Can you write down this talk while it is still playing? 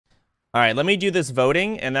All right, let me do this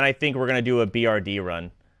voting, and then I think we're gonna do a BRD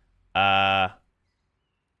run. Uh,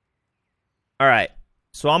 all right.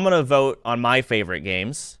 So I'm gonna vote on my favorite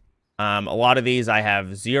games. A lot of these I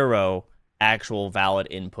have zero actual valid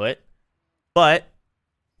input, but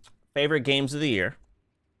favorite games of the year.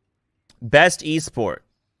 Best esport.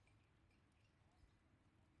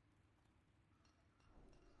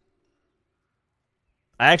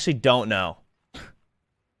 I actually don't know.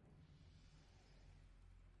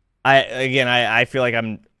 I feel like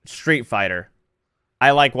I'm Street Fighter.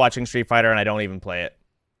 I like watching Street Fighter and I don't even play it.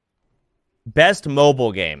 Best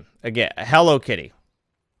mobile game. Again, Hello Kitty.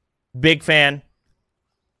 Big fan.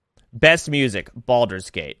 Best music,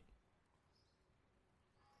 Baldur's Gate.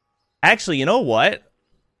 Actually, you know what?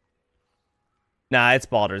 Nah, it's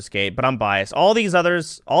Baldur's Gate, but I'm biased. All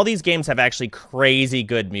these games have actually crazy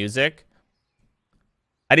good music.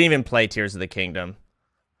 I didn't even play Tears of the Kingdom.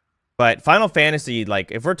 But Final Fantasy,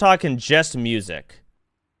 like, if we're talking just music,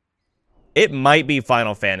 it might be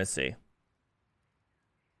Final Fantasy.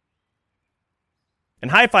 And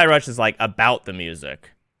Hi-Fi Rush is, like, about the music.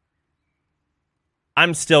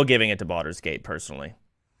 I'm still giving it to Baldur's Gate, personally.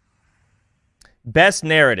 Best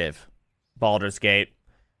narrative, Baldur's Gate.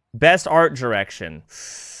 Best art direction.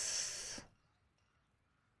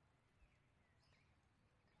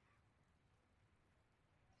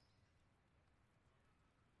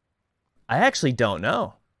 I actually don't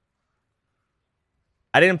know.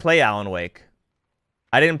 I didn't play Alan Wake.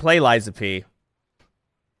 I didn't play Liza P.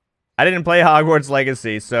 I didn't play Hogwarts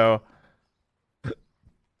Legacy, so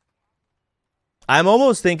I'm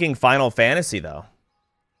almost thinking Final Fantasy, though.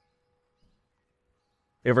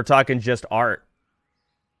 If we're talking just art.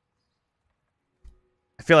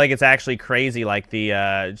 I feel like it's actually crazy, like the,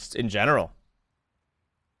 just in general.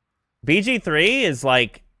 BG3 is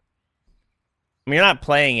like, I mean, you're not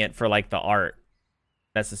playing it for, like, the art,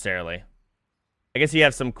 necessarily. I guess you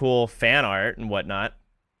have some cool fan art and whatnot.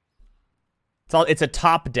 It's a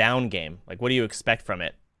top-down game. Like, what do you expect from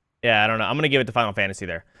it? Yeah, I don't know. I'm going to give it to Final Fantasy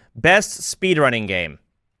there. Best speedrunning game.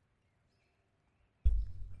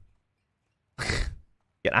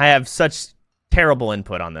 Yeah, I have such terrible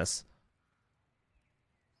input on this.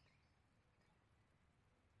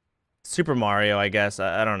 Super Mario, I guess.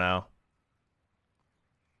 I don't know.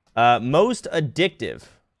 Most addictive.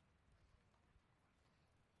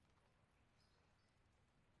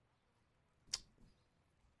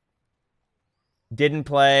 Didn't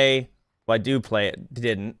play. Well, I do play it.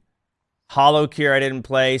 Didn't. Hollow Cure, I didn't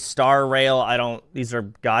play. Star Rail, I don't. These are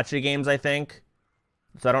gacha games, I think.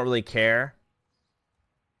 So I don't really care.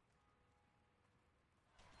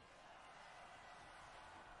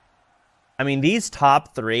 I mean, these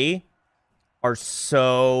top three are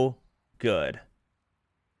so good.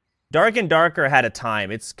 Dark and Darker had a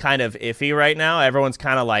time. It's kind of iffy right now. Everyone's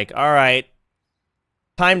kind of like, all right,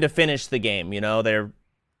 time to finish the game. You know,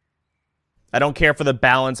 I don't care for the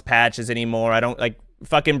balance patches anymore. I don't like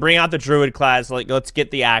fucking bring out the druid class. Like, let's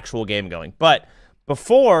get the actual game going. But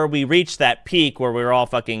before we reached that peak where we were all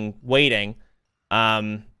fucking waiting,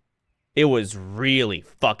 it was really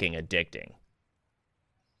fucking addicting.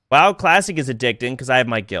 WoW Classic is addicting because I have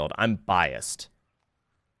my guild. I'm biased.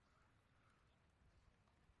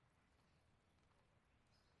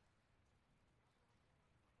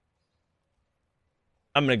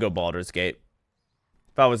 I'm going to go Baldur's Gate.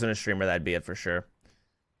 If I wasn't a streamer, that'd be it for sure.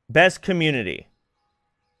 Best community.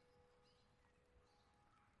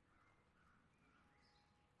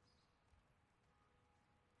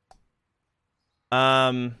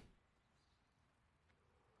 I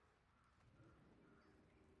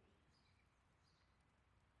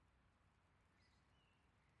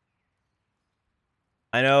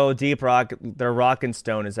know Deep Rock, their Rock and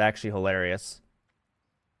Stone is actually hilarious.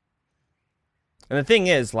 And the thing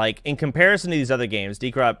is, like, in comparison to these other games,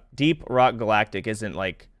 Deep Rock Galactic isn't,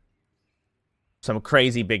 like, some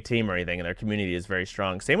crazy big team or anything, and their community is very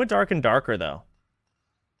strong. Same with Dark and Darker, though.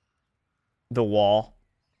 The Wall.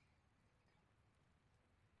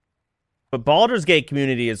 But Baldur's Gate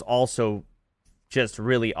community is also just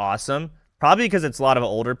really awesome. Probably because it's a lot of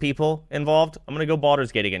older people involved. I'm going to go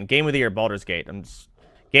Baldur's Gate again. Game of the year, Baldur's Gate.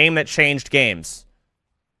 Game that changed games.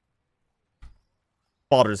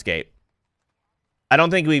 Baldur's Gate. I don't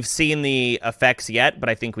think we've seen the effects yet, but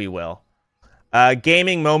I think we will.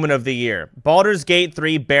 Gaming moment of the year. Baldur's Gate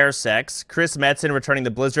 3 Bear Sex. Chris Metzen returning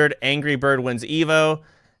to Blizzard. Angry Bird wins Evo.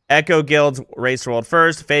 Echo Guild's Race World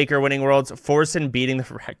First. Faker winning Worlds. Forsen beating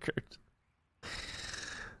the record.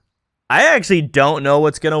 I actually don't know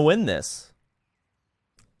what's going to win this.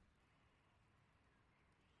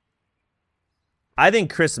 I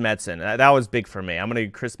think Chris Metzen. That was big for me. I'm going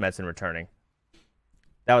to Chris Metzen returning.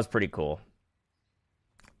 That was pretty cool.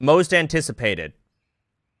 Most anticipated.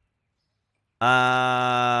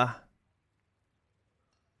 I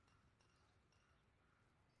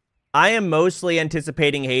am mostly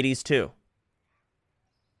anticipating Hades 2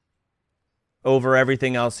 over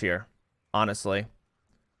everything else here, honestly.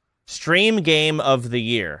 Stream game of the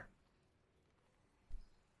year.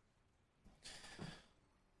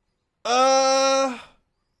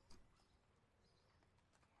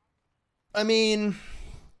 I mean,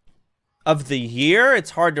 of the year,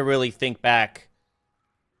 it's hard to really think back.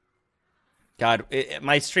 God,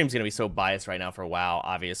 my stream's going to be so biased right now for WoW,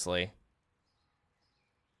 obviously.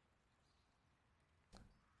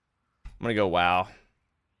 I'm going to go WoW.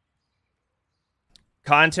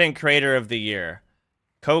 Content creator of the year.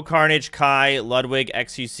 Co-Carnage, Kai, Ludwig,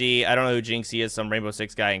 XUC. I don't know who Jinxie is, some Rainbow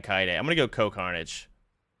Six guy, and Kaide. I'm going to go Co-Carnage.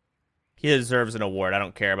 He deserves an award. I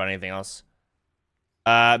don't care about anything else.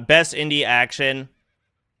 Best indie action.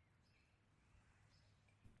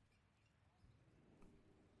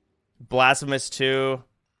 Blasphemous 2.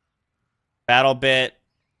 BattleBit.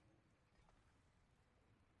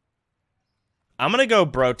 I'm going to go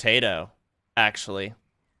Brotato, actually.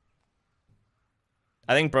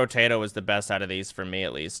 I think Brotato was the best out of these, for me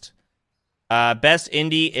at least. Best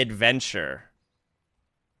indie adventure.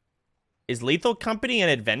 Is Lethal Company an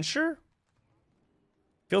adventure?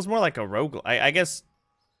 Feels more like a roguelike. I guess,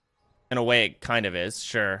 in a way, it kind of is.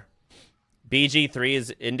 Sure. BG3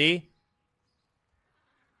 is indie?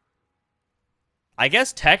 I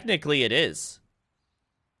guess technically it is.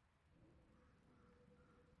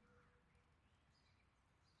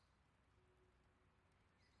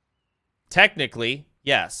 Technically,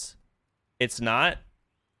 yes. It's not.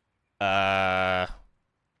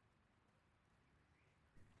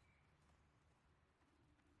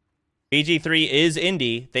 BG3 is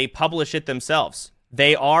indie. They publish it themselves.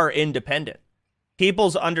 They are independent.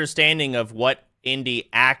 People's understanding of what indie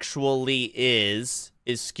actually is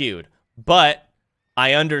skewed. But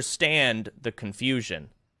I understand the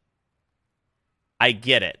confusion. I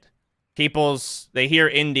get it. They hear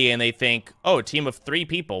indie and they think, oh, a team of 3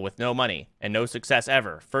 people with no money and no success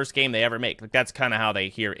ever. First game they ever make. Like, that's kind of how they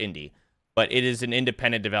hear indie. But it is an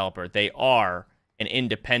independent developer. They are an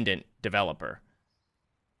independent developer.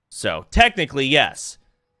 So, technically, yes.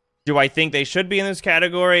 Do I think they should be in this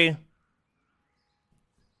category?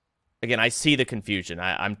 Again, I see the confusion.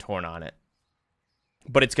 I'm torn on it.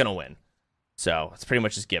 But it's going to win. So, it's pretty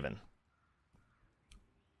much just given.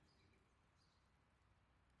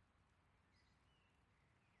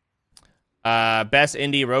 Best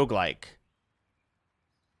indie roguelike.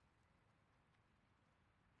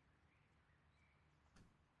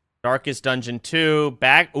 Darkest Dungeon 2.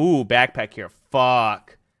 Backpack here.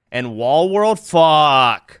 Fuck. And Wall World.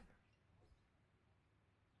 Fuck.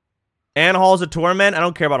 And Halls of Torment. I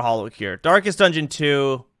don't care about Hollow here. Darkest Dungeon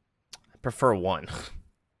 2. I prefer 1.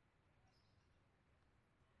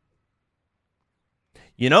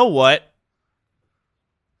 You know what?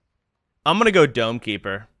 I'm going to go Dome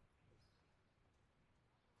Keeper.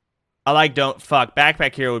 I like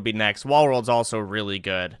Backpack Hero would be next. Wall World's also really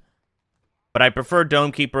good. But I prefer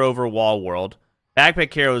Dome Keeper over Wall World.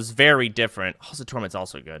 Backpack Hero is very different. Halls of Torment's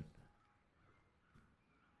also good.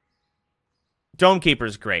 Dome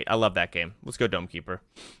Keeper's great. I love that game. Let's go Dome Keeper.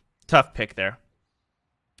 Tough pick there.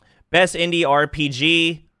 Best indie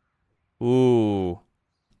RPG. Ooh.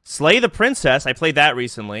 Slay the Princess. I played that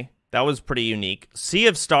recently. That was pretty unique. Sea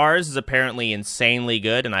of Stars is apparently insanely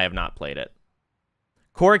good, and I have not played it.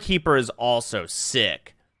 Core Keeper is also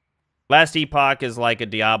sick. Last Epoch is like a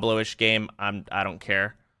Diablo-ish game. I don't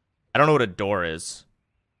care. I don't know what a door is.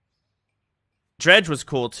 Dredge was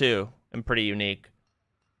cool too and pretty unique.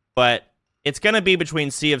 But it's going to be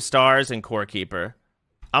between Sea of Stars and Core Keeper.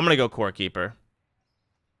 I'm going to go Core Keeper.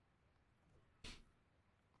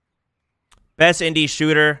 Best indie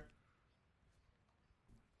shooter.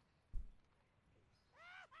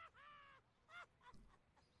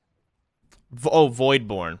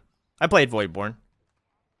 Voidborn. I played Voidborn.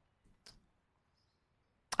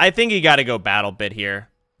 I think you got to go BattleBit here.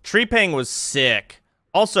 Treepang was sick.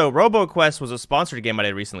 Also, RoboQuest was a sponsored game I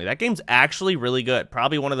did recently. That game's actually really good.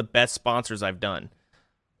 Probably one of the best sponsors I've done.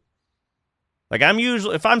 Like,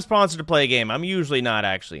 if I'm sponsored to play a game, I'm usually not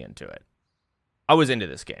actually into it. I was into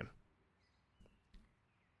this game.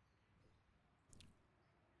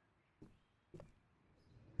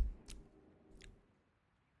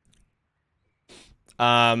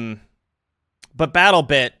 But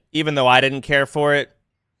BattleBit, even though I didn't care for it,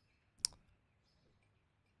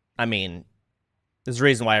 I mean, there's a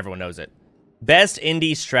reason why everyone knows it. Best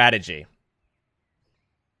indie strategy.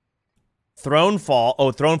 Thronefall.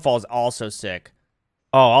 Oh, Thronefall is also sick.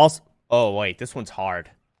 Oh, also... Oh, wait. This one's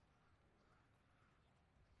hard.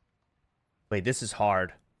 Wait, this is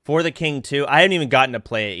hard. For the King 2. I haven't even gotten to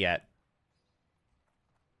play it yet.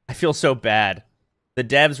 I feel so bad. The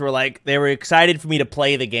devs were like... They were excited for me to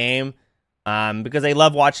play the game. Because they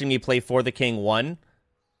love watching me play For the King 1.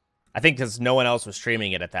 I think because no one else was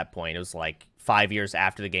streaming it at that point. It was like 5 years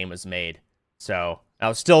after the game was made. So I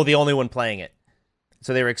was still the only one playing it.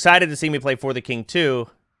 So they were excited to see me play For the King 2,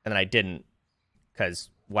 and then I didn't. Because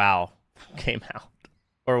WoW came out.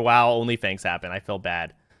 Or WoW OnlyFans happened. I feel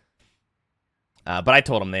bad. But I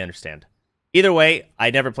told them they understand. Either way, I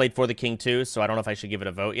never played For the King 2, so I don't know if I should give it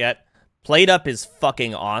a vote yet. Played Up is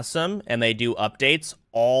fucking awesome, and they do updates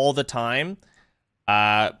all the time.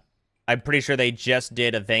 I'm pretty sure they just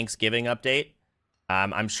did a Thanksgiving update.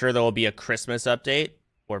 I'm sure there will be a Christmas update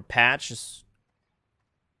or patch.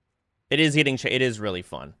 It is really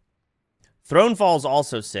fun. Thronefall is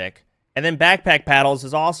also sick, and then Backpack Paddles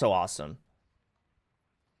is also awesome.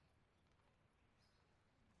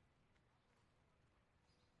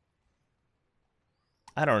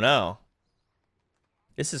 I don't know.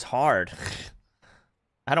 This is hard.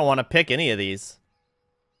 I don't want to pick any of these.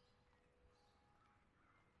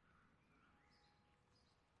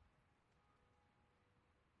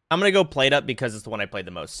 I'm going to go Played Up because it's the one I played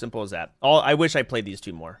the most. Simple as that. I wish I played these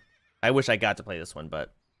two more. I wish I got to play this one,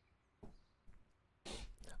 but...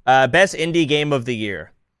 best indie game of the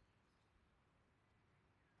year.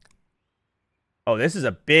 Oh, this is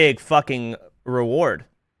a big fucking reward.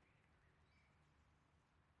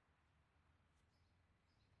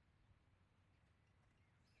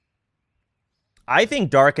 I think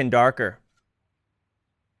Dark and Darker.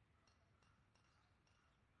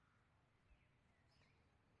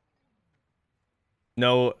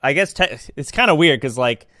 No, I guess it's kind of weird because,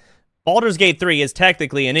 like, Baldur's Gate 3 is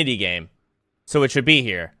technically an indie game, so it should be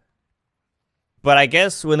here. But I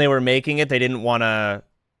guess when they were making it, they didn't want to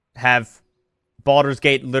have Baldur's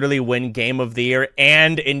Gate literally win Game of the Year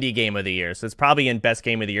and Indie Game of the Year. So it's probably in Best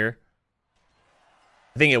Game of the Year.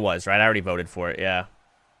 I think it was, right? I already voted for it, yeah.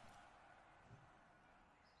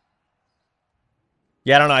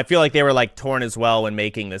 Yeah, I don't know. I feel like they were, like, torn as well when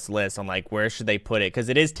making this list on, like, where should they put it? Because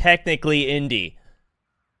it is technically indie.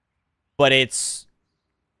 But it's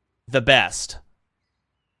the best.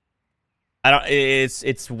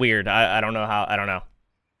 It's weird. I don't know how. I don't know.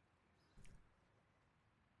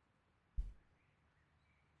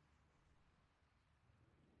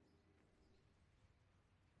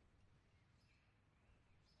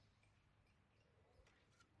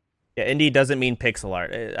 Yeah, indie doesn't mean pixel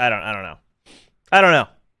art. I don't know. I don't know.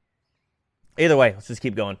 Either way, let's just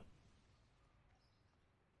keep going.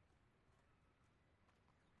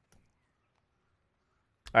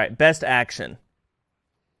 All right, best action.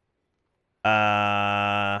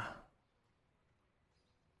 Armored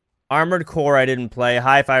Core I didn't play,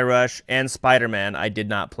 Hi-Fi Rush, and Spider-Man I did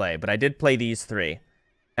not play, but I did play these three.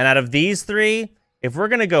 And out of these three, if we're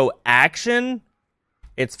going to go action,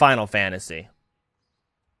 it's Final Fantasy.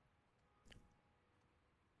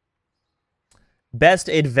 Best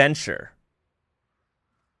adventure.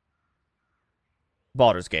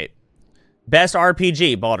 Baldur's Gate. Best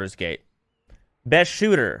RPG, Baldur's Gate. Best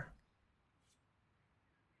shooter.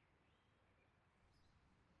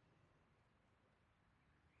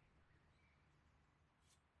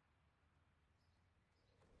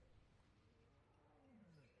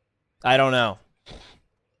 I don't know.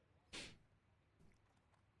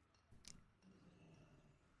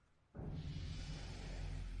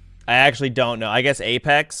 I actually don't know. I guess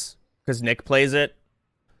Apex, because Nick plays it.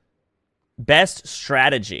 Best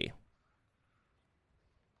strategy.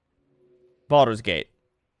 Baldur's Gate.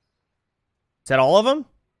 Is that all of them?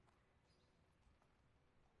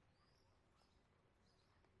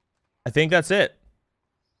 I think that's it.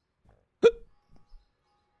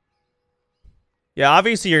 Yeah,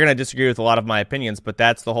 obviously you're going to disagree with a lot of my opinions, but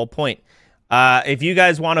that's the whole point. If you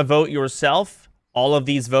guys want to vote yourself, all of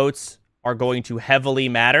these votes are going to heavily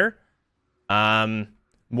matter.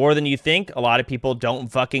 More than you think. A lot of people don't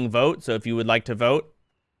fucking vote, so if you would like to vote,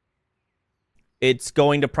 it's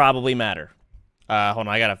going to probably matter. Hold on,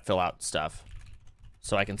 I gotta fill out stuff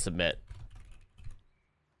so I can submit.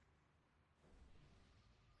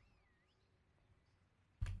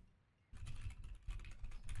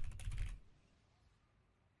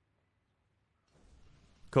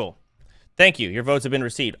 Cool. Thank you. Your votes have been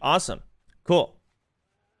received. Awesome. Cool.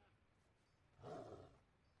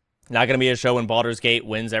 Not going to be a show when Baldur's Gate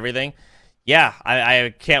wins everything. Yeah,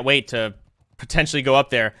 I can't wait to potentially go up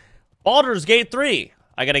there. Baldur's Gate 3.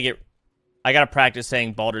 I gotta practice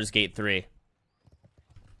saying Baldur's Gate 3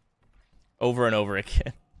 over and over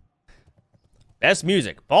again. Best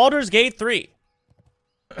music. Baldur's Gate 3.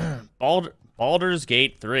 Baldur's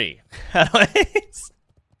Gate 3.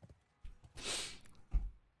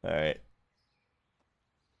 Alright.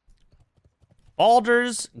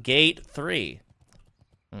 Baldur's Gate 3.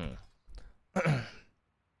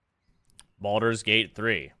 Baldur's Gate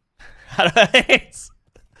 3. Alright,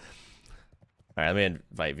 let me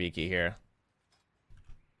invite Viki here.